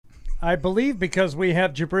I believe because we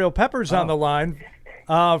have Jabrill Peppers on the line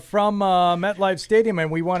from MetLife Stadium, and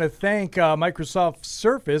we want to thank Microsoft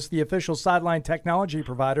Surface, the official sideline technology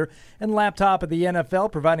provider and laptop of the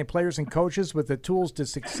NFL, providing players and coaches with the tools to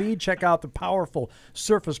succeed. Check out the powerful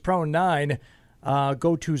Surface Pro 9.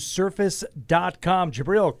 Go to surface.com.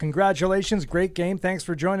 Jabrill, congratulations. Great game. Thanks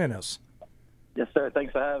for joining us. Yes, sir.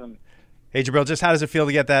 Thanks for having me. Hey, Jabrill, just how does it feel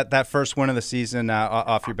to get that first win of the season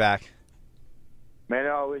off your back? Man, it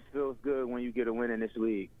always feels good when you get a win in this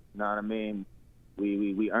league. You know what I mean?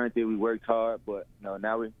 We earned it. We worked hard, but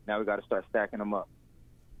now we got to start stacking them up.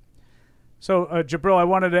 So, Jabrill, I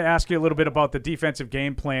wanted to ask you a little bit about the defensive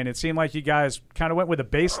game plan. It seemed like you guys kind of went with a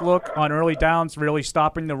base look on early downs, really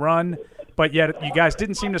stopping the run, but yet you guys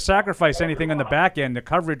didn't seem to sacrifice anything on the back end. The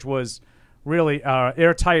coverage was really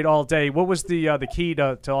airtight all day. What was the key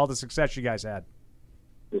to all the success you guys had?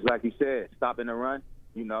 It's like you said, stopping the run,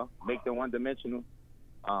 make them one-dimensional.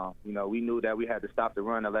 We knew that we had to stop the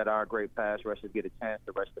run and let our great pass rushers get a chance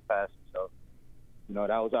to rush the passer. So, that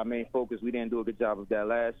was our main focus. We didn't do a good job of that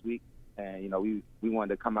last week. And, we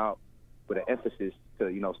wanted to come out with an emphasis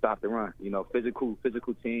to, stop the run. Physical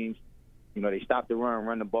teams, they stop the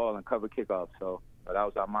run the ball, and cover kickoffs. So that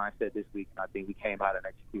was our mindset this week, and I think we came out and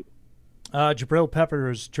executed. Jabrill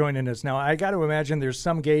Peppers joining us now. I got to imagine there's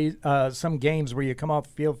some games where you come off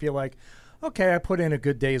the field, feel like, okay, I put in a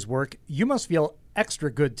good day's work. You must feel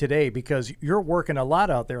extra good today because you're working a lot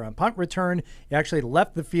out there on punt return. You actually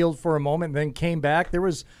left the field for a moment and then came back. There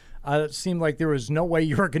was it seemed like there was no way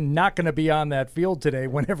you were not going to be on that field today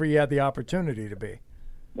whenever you had the opportunity to be.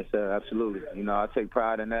 Yes, sir, absolutely. I take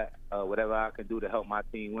pride in that. Whatever I can do to help my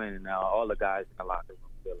team win, and all the guys in the locker room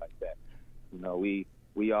feel like that.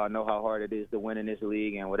 We all know how hard it is to win in this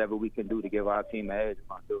league, and whatever we can do to give our team an edge,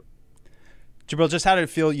 we're going to do it. Jabrill, just how did it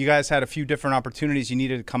feel? You guys had a few different opportunities. You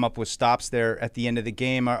needed to come up with stops there at the end of the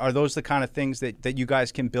game. Are those the kind of things that you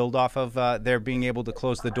guys can build off of, there being able to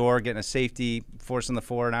close the door, getting a safety, forcing the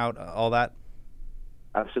 4 and out, all that?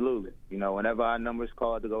 Absolutely. Whenever our number's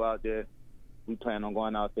called to go out there, we plan on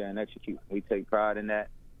going out there and execute. We take pride in that.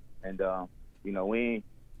 And, we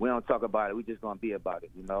don't talk about it. We just going to be about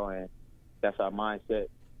it, and that's our mindset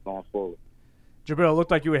going forward. Jabrill, it looked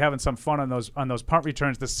like you were having some fun on those punt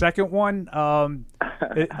returns. The second one,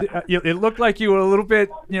 it looked like you were a little bit,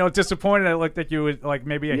 disappointed. It looked like you were like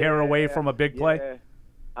maybe a hair away from a big play.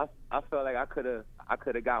 I felt like I could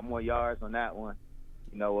have got more yards on that one.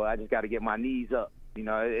 I just got to get my knees up. I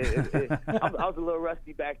was a little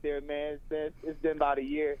rusty back there, man. It's been about a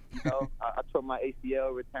year. I tore my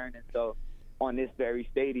ACL returning, so on this very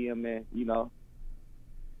stadium, and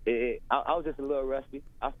I was just a little rusty.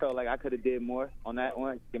 I felt like I could have did more on that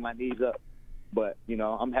one, get my knees up. But,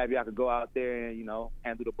 I'm happy I could go out there and,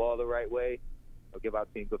 handle the ball the right way or give our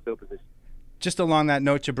team good field position. Just along that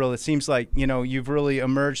note, Jabrill, it seems like, you've really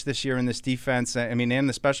emerged this year in this defense. I mean, and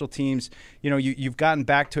the special teams, you've gotten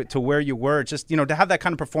back to where you were. Just, to have that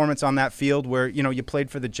kind of performance on that field where, you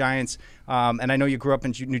played for the Giants, and I know you grew up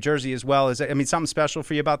in New Jersey as well. Is that, something special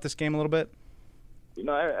for you about this game a little bit?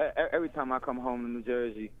 Every time I come home to New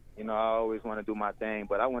Jersey, I always want to do my thing,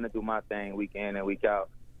 but I want to do my thing week in and week out.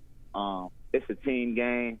 It's a team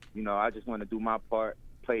game. I just want to do my part,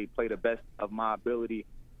 play the best of my ability,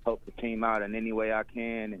 help the team out in any way I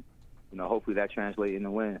can, and, hopefully that translates into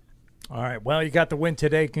wins. All right. Well, you got the win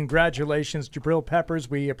today. Congratulations, Jabrill Peppers.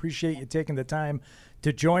 We appreciate you taking the time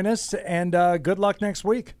to join us, and good luck next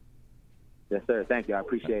week. Yes, sir. Thank you. I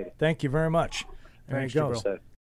appreciate it. Thank you very much. There Thanks, you go. Jabrill.